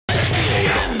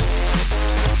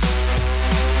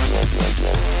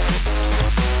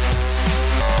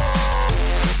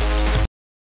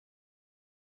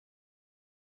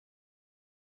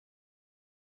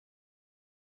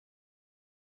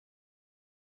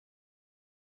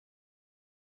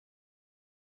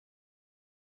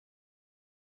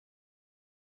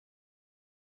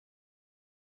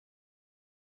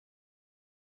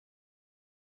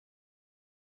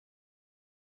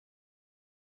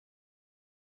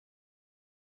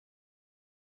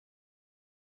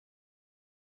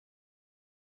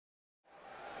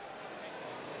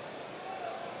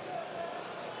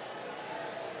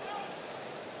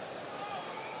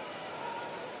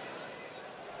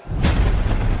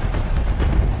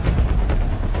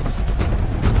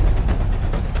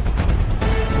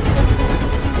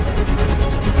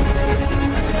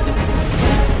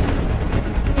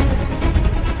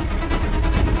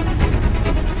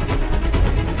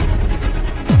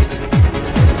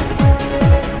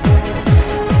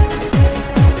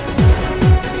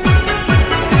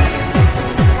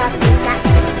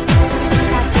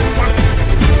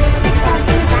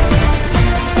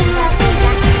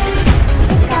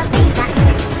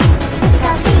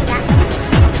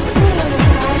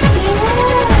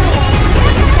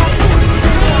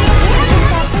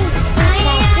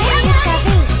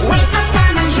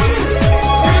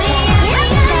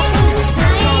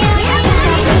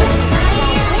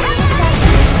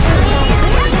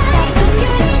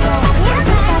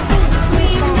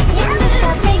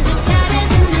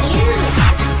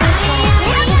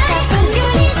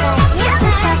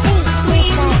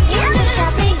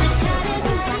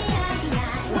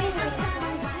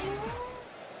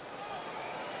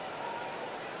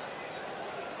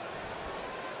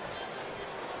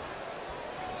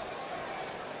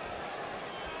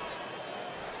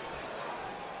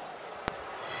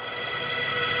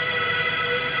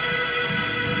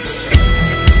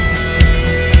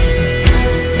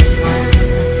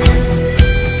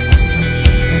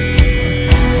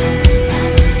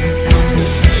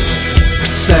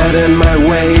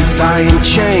I am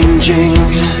changing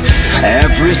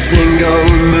every single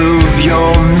move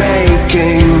you're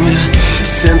making.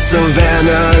 Sense of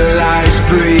analyzed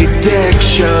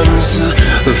predictions,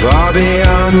 far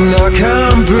beyond the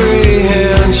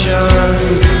comprehension.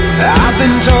 I've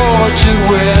been tortured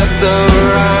with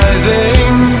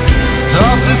arriving,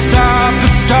 thoughts that stop a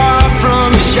star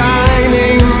from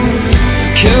shining.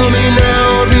 Kill me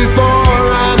now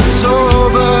before I'm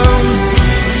sober,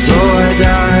 so I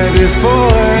die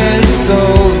before it's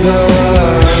over.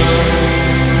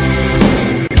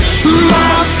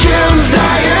 My skin's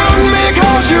dying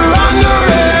because you're under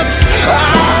it.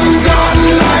 I'm done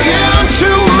lying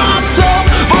to myself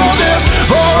for this,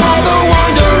 for all the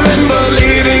wonder in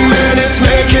believing, man, it's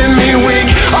making me weak.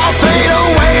 I'll fade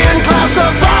away and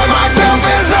classify myself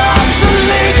as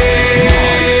obsolete.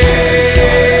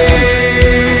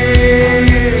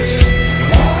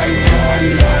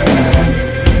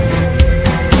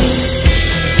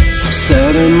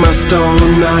 Set in my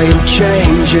stone, I am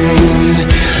changing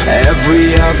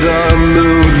every other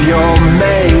move you're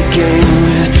making.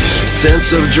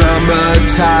 Sense of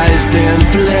dramatized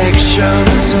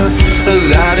inflictions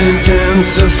that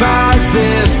intensifies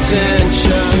this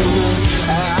tension.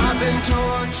 I've been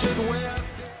tortured with.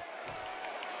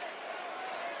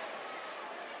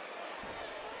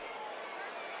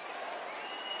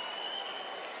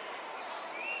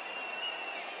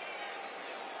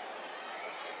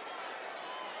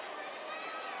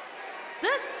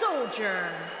 The Soldier,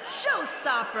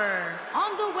 showstopper,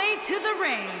 on the way to the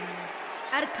ring.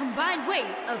 At a combined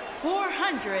weight of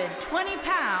 420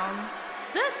 pounds,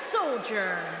 the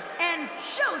Soldier and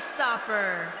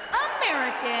showstopper,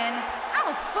 American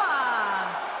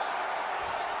Alpha.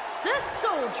 The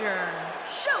Soldier,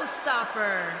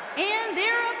 showstopper, and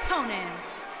their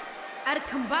opponents. At a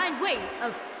combined weight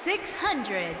of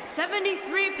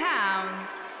 673 pounds,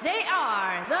 they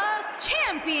are the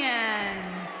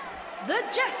champions. The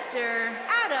Jester,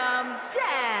 Adam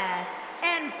Death,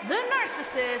 and the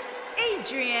Narcissist,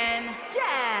 Adrian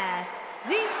Death,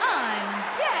 the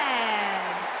Undead.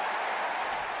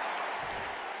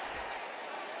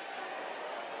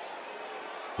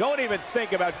 Don't even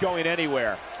think about going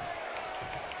anywhere.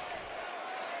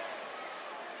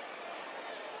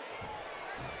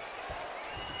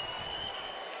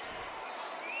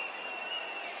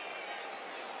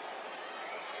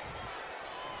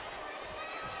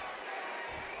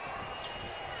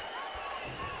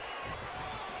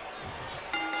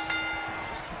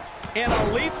 And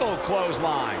a lethal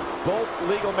clothesline. Both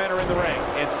legal men are in the ring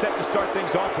and set to start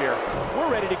things off here. We're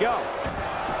ready to go.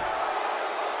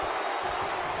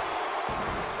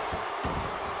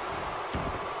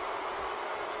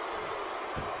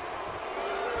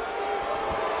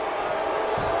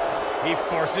 He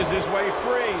forces his way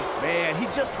free. Man, he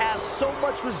just has so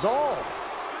much resolve.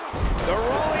 The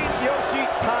rolling Yoshi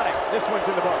tonic. This one's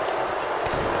in the books.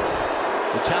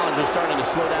 The challenger's starting to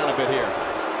slow down a bit here.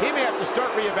 He may have to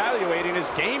start reevaluating his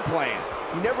game plan.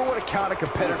 You never want to count a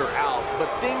competitor out, but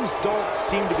things don't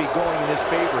seem to be going in his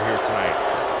favor here tonight.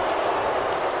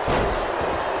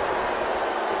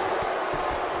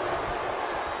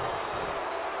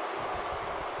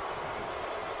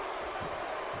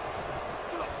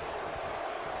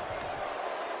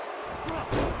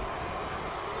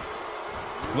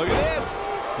 Look at this.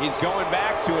 He's going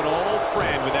back to an old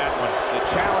friend with that one. The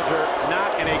challenger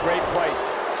not in a great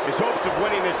place. His hopes of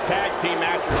winning this tag team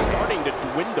match are starting to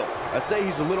dwindle. I'd say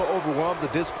he's a little overwhelmed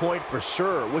at this point for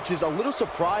sure, which is a little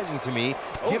surprising to me,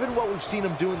 given what we've seen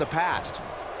him do in the past.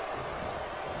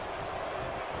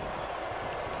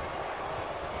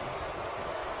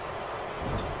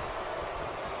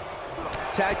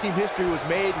 Tag team history was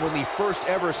made when the first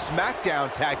ever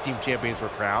SmackDown Tag Team Champions were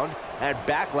crowned at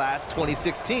Backlash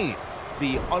 2016.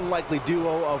 The unlikely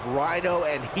duo of Rhino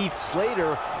and Heath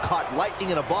Slater caught lightning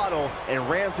in a bottle and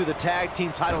ran through the tag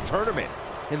team title tournament.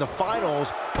 In the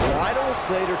finals, Rhino and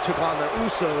Slater took on the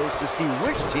Usos to see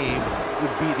which team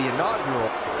would be the inaugural.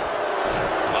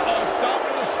 Uh-oh, stop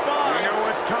to the spine. We know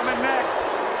what's coming next.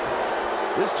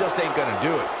 This just ain't gonna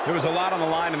do it. There was a lot on the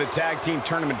line in the tag team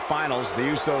tournament finals. The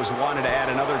Usos wanted to add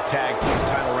another tag team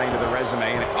title reign to the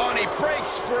resume. And he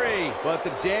breaks free. But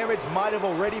the damage might have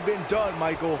already been done,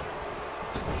 Michael.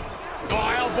 Oh,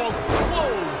 elbow.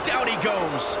 Whoa, down he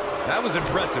goes. That was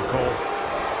impressive, Cole.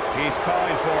 He's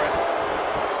calling for it.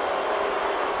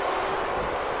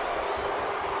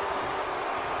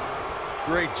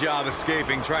 Great job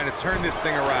escaping, trying to turn this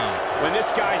thing around. When this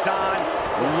guy's on,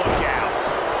 look out.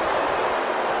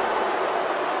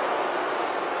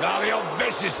 Now the old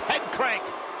vicious head crank.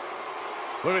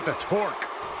 Look at the torque.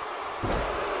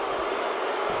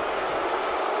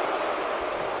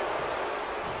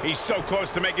 He's so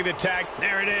close to making the tag.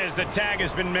 There it is. The tag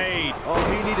has been made. Oh,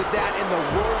 he needed that in the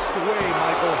worst way,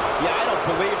 Michael. Yeah, I don't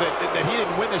believe that he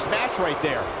didn't win this match right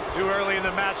there. Too early in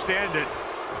the match to end it.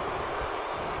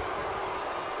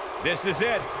 This is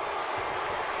it.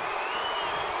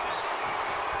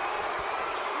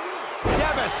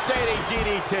 Devastating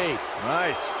DDT.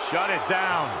 Nice. Shut it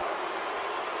down.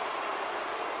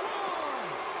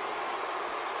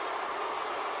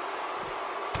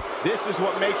 This is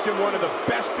what makes him one of the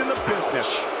best in the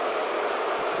business.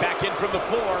 Back in from the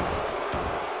floor.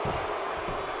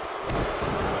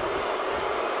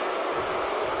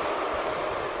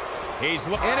 And his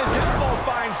elbow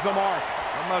finds the mark.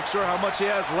 I'm not sure how much he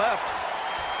has left.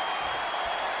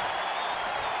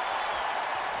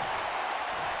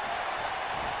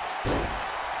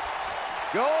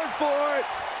 Going for it.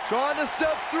 Trying to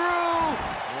step through.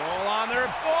 Roll on their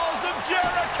balls of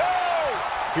Jericho.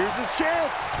 Here's his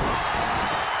chance.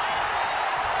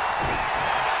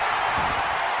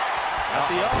 At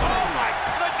the elbow. Oh, my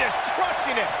goodness,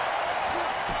 crushing it.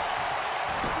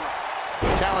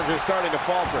 Challenger's starting to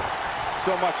falter.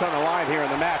 So much on the line here in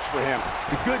the match for him.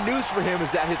 The good news for him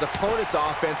is that his opponent's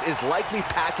offense is likely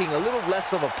packing a little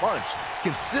less of a punch,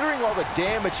 considering all the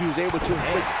damage he was able to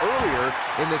inflict earlier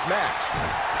in this match.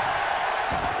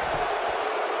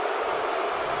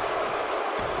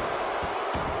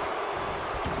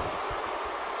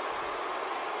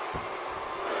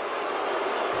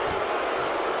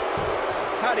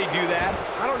 How'd he do that?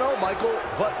 I don't know, Michael,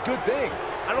 but good thing.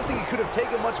 I don't think he could have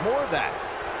taken much more of that.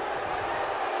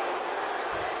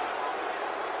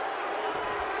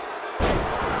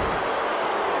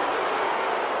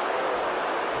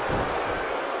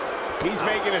 He's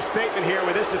making a statement here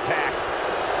with this attack.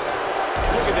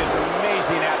 Look at this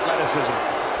amazing athleticism.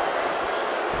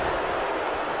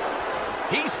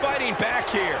 He's fighting back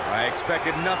here. I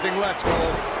expected nothing less,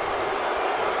 Cole.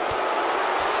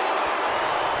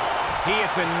 He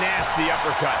hits a nasty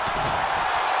uppercut.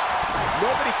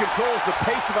 Nobody controls the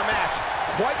pace of a match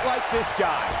quite like this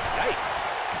guy. Yikes.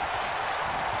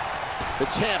 The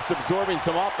champ's absorbing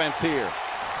some offense here.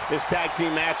 This tag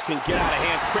team match can get out of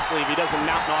hand quickly if he doesn't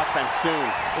mount an offense soon.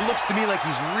 It looks to me like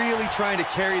he's really trying to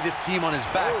carry this team on his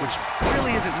back, which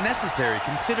really isn't necessary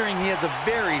considering he has a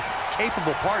very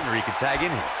capable partner he could tag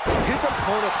in here. If his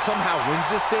opponent somehow wins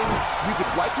this thing, we could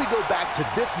likely go back to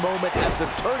this moment as the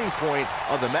turning point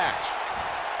of the match.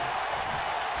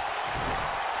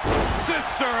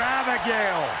 Sister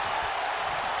Abigail.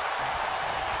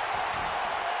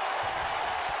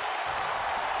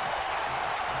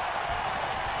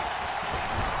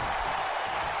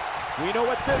 We know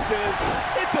what this is.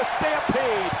 It's a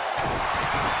stampede.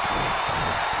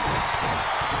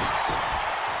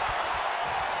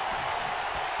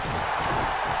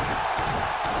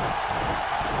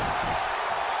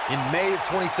 In May of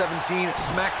 2017,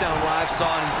 SmackDown Live saw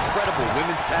an incredible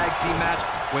women's tag team match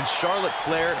when Charlotte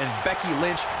Flair and Becky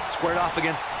Lynch squared off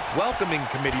against welcoming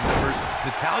committee members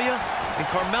Natalya and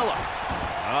Carmella.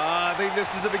 I think this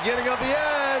is the beginning of the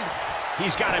end.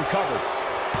 He's got him covered.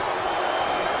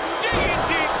 Digging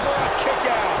deep for a kick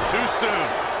out. Too soon.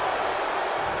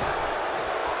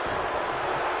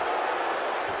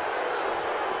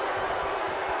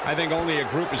 I think only a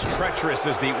group as treacherous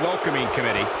as the welcoming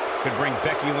committee could bring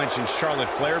Becky Lynch and Charlotte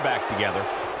Flair back together.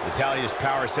 Natalya's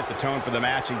power set the tone for the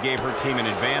match and gave her team an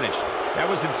advantage. That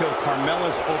was until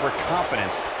Carmella's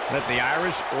overconfidence let the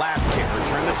Irish last kicker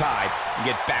turn the tide and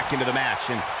get back into the match.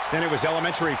 And then it was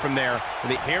elementary from there.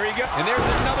 Here he goes. And there's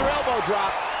another elbow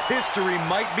drop. History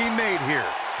might be made here.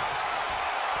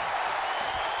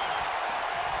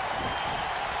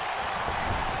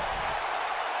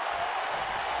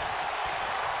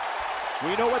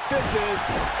 We know what this is.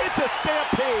 It's a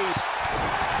stampede.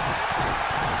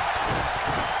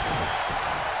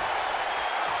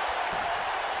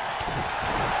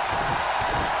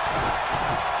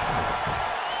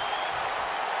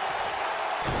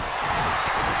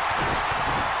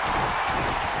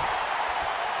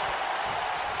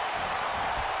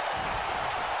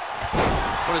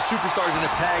 One of the superstars in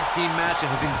a tag team match and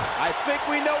has I think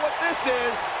we know what this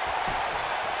is.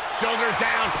 Shoulders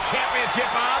down, championship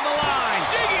on the line.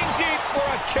 Digging deep for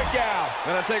a kick out.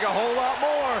 Gonna take a whole lot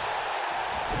more.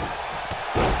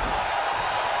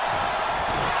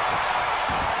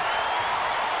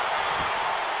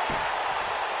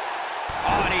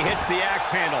 Oh, and he hits the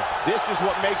axe handle. This is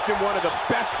what makes him one of the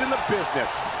best in the business.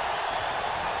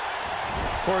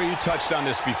 Corey, you touched on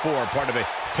this before. Part of a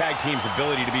tag team's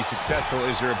ability to be successful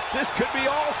is your... This could be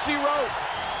all she wrote.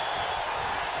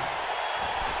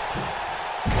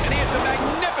 And he hits a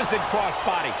magnificent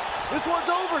crossbody. This one's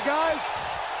over, guys.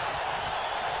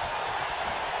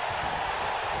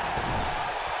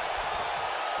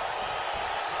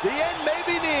 The end may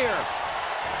be near.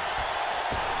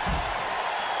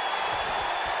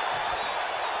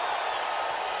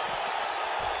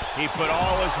 He put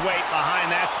all his weight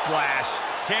behind that splash.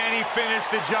 Can he finish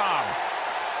the job?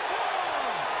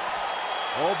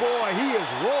 Oh boy, he is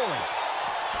rolling.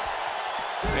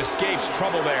 Escapes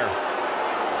trouble there.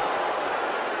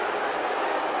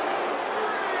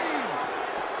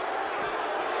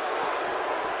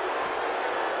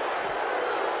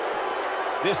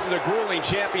 This is a grueling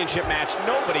championship match.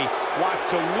 Nobody wants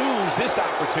to lose this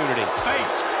opportunity.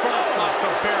 Face front off the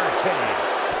barricade.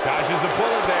 Dodges a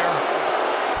bullet there.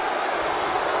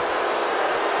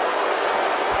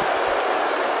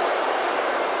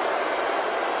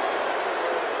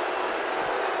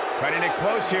 Cutting it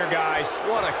close here, guys.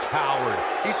 What a coward.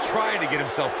 He's trying to get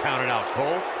himself counted out,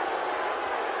 Cole.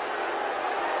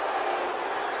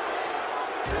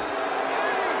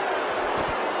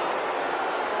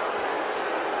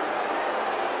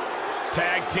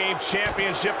 Tag team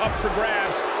championship up for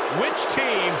grabs. Which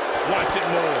team wants it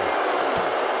more?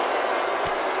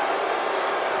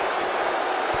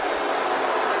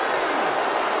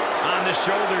 On the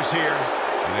shoulders here.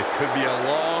 And it could be a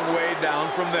long way down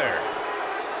from there.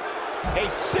 A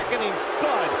sickening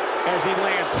thud as he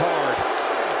lands hard.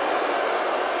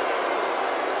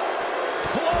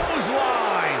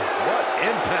 Clothesline. What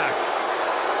impact.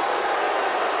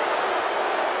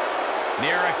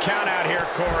 Near a count out here,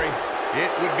 Corey.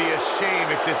 It would be a shame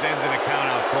if this ends in a count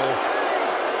out, Cole.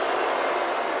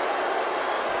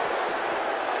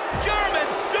 German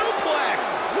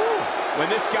suplex. Woo. When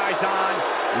this guy's on,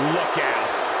 look out.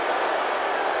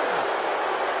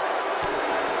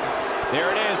 There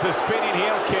it is, the spinning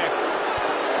heel kick.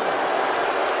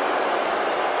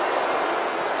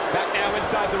 Back now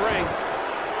inside the ring.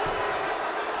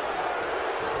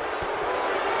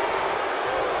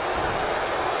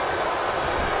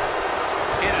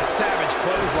 In a savage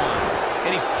clothesline.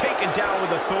 And he's taken down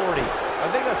with authority. I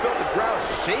think I felt the ground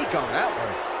shake on that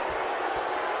one.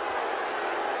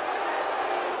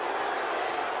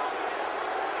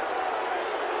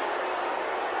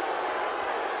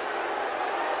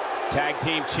 Tag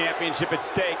team championship at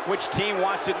stake. Which team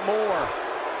wants it more?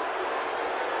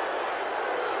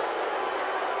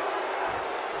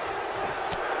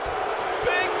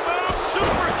 Big move,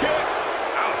 super kick.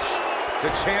 Ouch.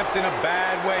 The champ's in a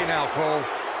bad way now, Cole.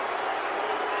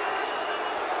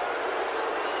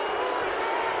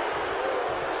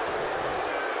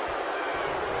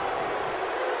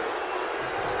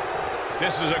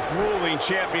 This is a grueling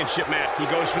championship match. He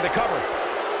goes for the cover. 1,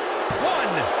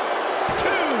 2,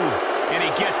 and he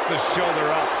gets the shoulder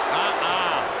up.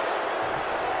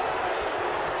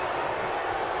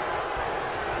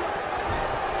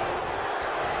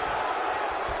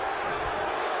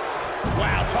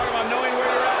 Wow, talk about knowing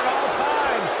where you're at all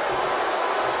times.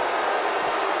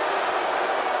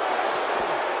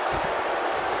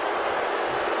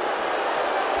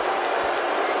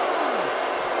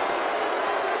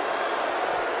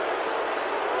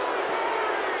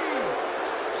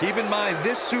 Keep in mind,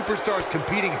 this superstar's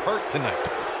competing hurt tonight.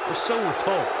 Or so we're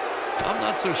told. I'm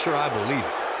not so sure I believe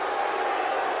it.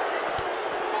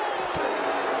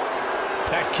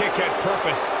 That kick had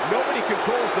purpose. Nobody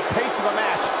controls the pace of a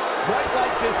match quite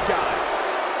like this guy.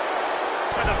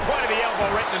 With the point of the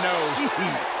elbow right in the nose.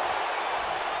 Jeez.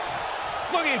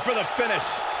 Looking for the finish.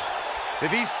 If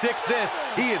he sticks this,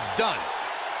 he is done.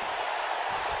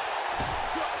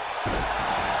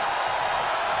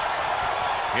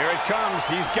 Here it comes.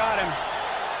 He's got him.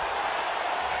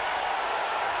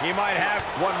 He might have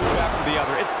One move after the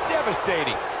other. It's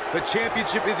devastating. The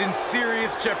championship is in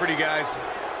serious jeopardy, guys.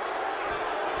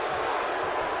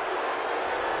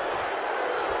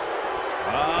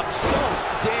 So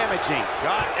damaging.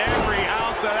 got every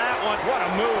ounce of that one. What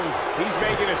a move. He's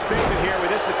making a statement here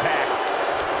with this attack.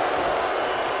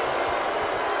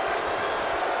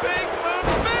 Big move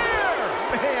spear.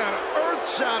 Man,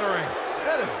 earth-shattering.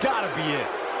 That has got to be it.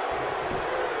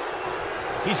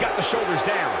 He's got the shoulders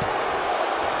down.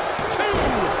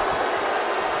 2.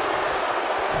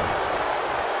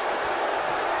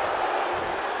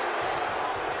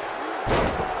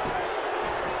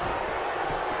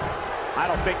 I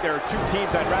don't think there are two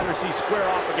teams I'd rather see square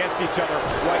off against each other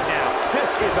right now. This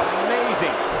is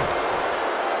amazing.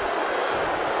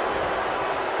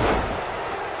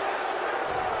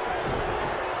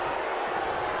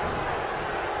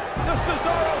 The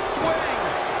Cesaro swing.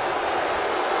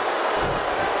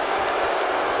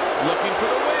 Looking for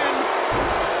the win.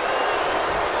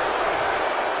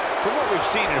 From what we've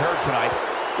seen and heard tonight,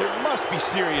 there must be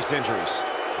serious injuries.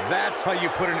 That's how you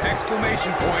put an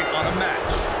exclamation point on a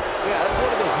match. Yeah, that's one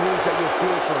of those moves that you'll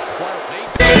feel for quite a